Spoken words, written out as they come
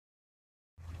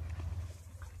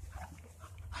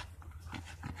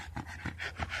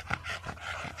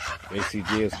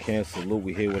ACGS Kamp, salute.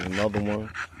 We here with another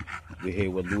one. We here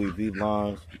with Louis V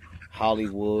lines,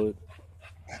 Hollywood,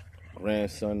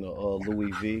 grandson of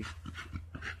Louis V,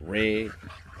 Red,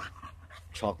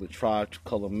 chocolate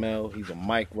tricolor male. He's a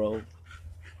micro. We're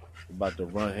about to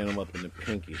run him up in the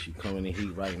pinky. She coming in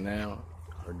heat right now.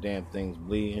 Her damn thing's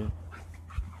bleeding.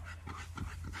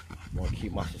 I want to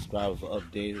keep my subscribers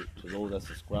updated. To those that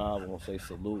subscribe, I want to say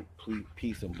salute,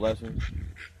 peace, and blessings.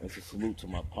 And it's a salute to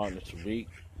my partner, Tariq.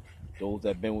 Those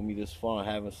that been with me this far and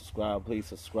haven't subscribed, please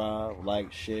subscribe,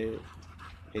 like, share.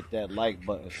 Hit that like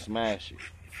button, smash it.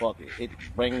 Fuck it.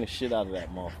 Bring the shit out of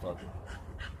that motherfucker.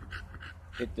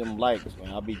 Hit them likes, man.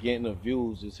 I'll be getting the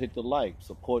views. Just hit the like.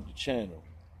 Support the channel.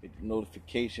 Hit the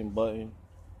notification button.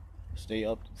 Stay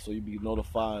up so you be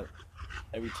notified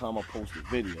every time I post a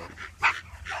video.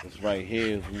 This right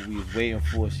here is what we was waiting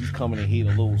for. She's coming in heat a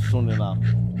little sooner than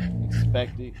I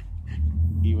expected.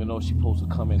 Even though she's supposed to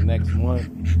come in next month.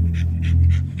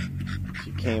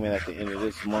 She came in at the end of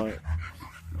this month.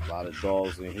 A lot of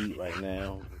dogs in heat right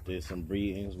now. There's some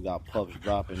breedings. We got pups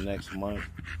dropping next month.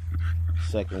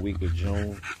 Second week of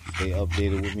June. Stay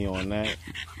updated with me on that.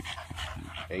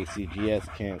 ACGS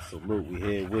Kamp, salute. We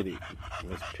here with it.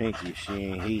 Miss Pinky, she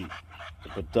in heat. The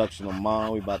production of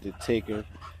mine, we about to take her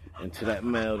into that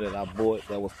male that I bought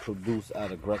that was produced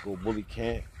out of Greco Bully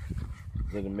Camp.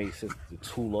 Then it makes sense the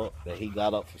tool up that he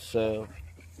got up for sale.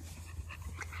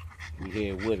 We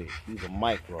here with it. He's a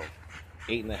micro.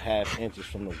 8.5 inches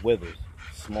from the withers.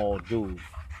 Small dude.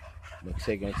 I'm gonna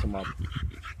take her into my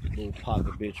little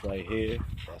pocket bitch right here.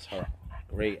 That's her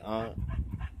great aunt.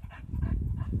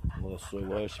 Little sweet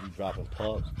word, she be dropping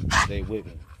pups. Stay with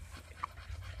me.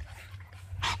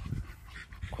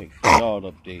 Quick yard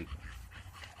update.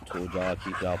 Told y'all I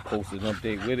keep y'all posted and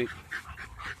update with it.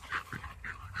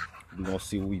 We're gonna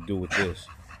see what we do with this.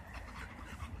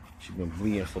 She's been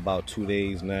bleeding for about 2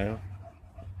 days now.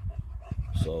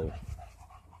 So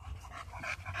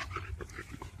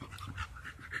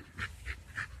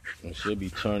it should be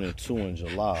turning 2 in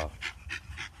July.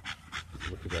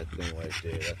 Look at that thing right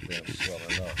there. That thing's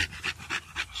swelling up.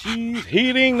 She's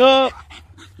heating up.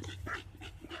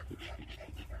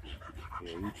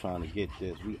 Yeah, we trying to get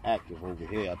this. We active over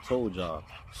here. I told y'all,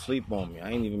 sleep on me. I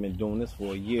ain't even been doing this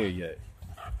for a year yet.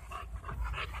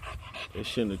 It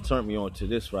shouldn't have turned me on to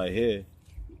this right here.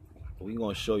 We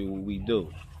gonna show you what we do.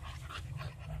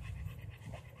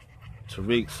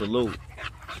 Tariq, salute.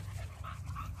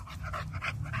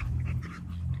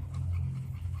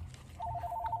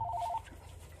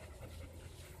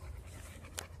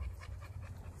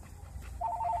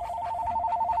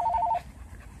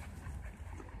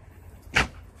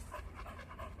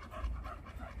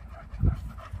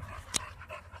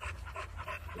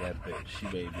 That bitch, she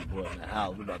ready to be brought in the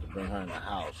house. We about to bring her in the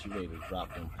house. She ready to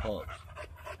drop them pups.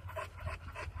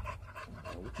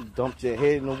 What, you dumped your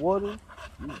head in the water?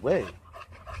 You wet.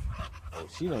 Oh,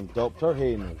 she done dumped her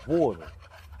head in the water.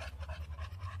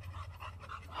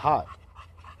 Hot.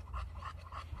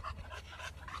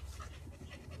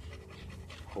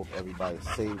 Hope everybody's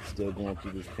safe, still going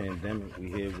through this pandemic.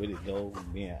 We here with it though, we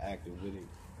being active with it.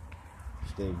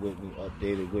 Stay with me,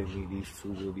 updated with me. These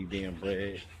two will be being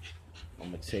bred. I'm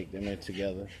gonna take them in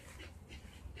together,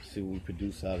 see what we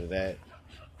produce out of that.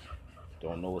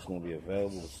 Don't know what's gonna be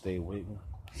available, but stay with me.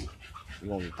 We're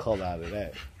gonna get color out of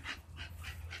that.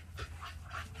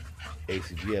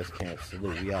 ACGS Kamp,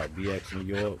 salute. We out BX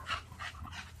New York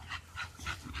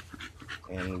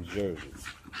and New Jersey.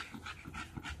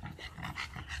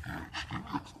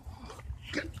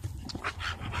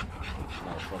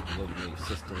 Motherfucker, look at me,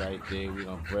 sister right there. We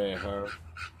done bred her.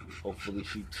 Hopefully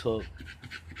we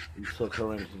took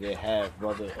her into their half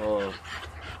brother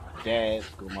dads.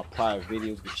 Go to my private videos,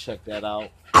 you can check that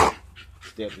out.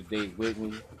 Stay up to date with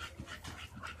me.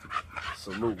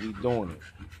 Salute, we doing it.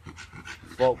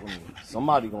 Fuck with me.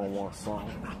 Somebody gonna want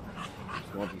something.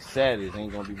 It's gonna be Saturdays,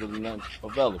 ain't gonna be really nothing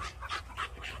available.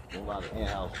 A lot of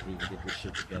in-house we can get this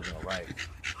shit together, alright.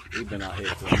 We've been out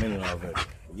here for a minute already. But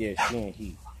yeah, she in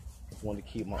heat. Just want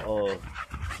to keep my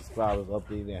subscribers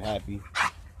updated and happy.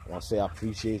 I want to say I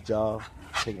appreciate y'all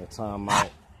taking the time out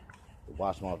to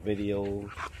watch my videos,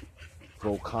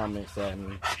 throw comments at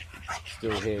me.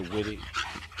 Still here with it.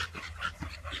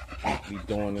 We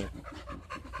doing it.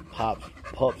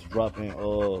 Pups dropping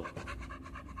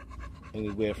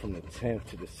anywhere from the 10th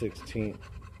to the 16th.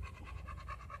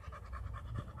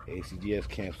 ACGS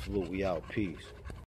Kamp, salute. We out. Peace.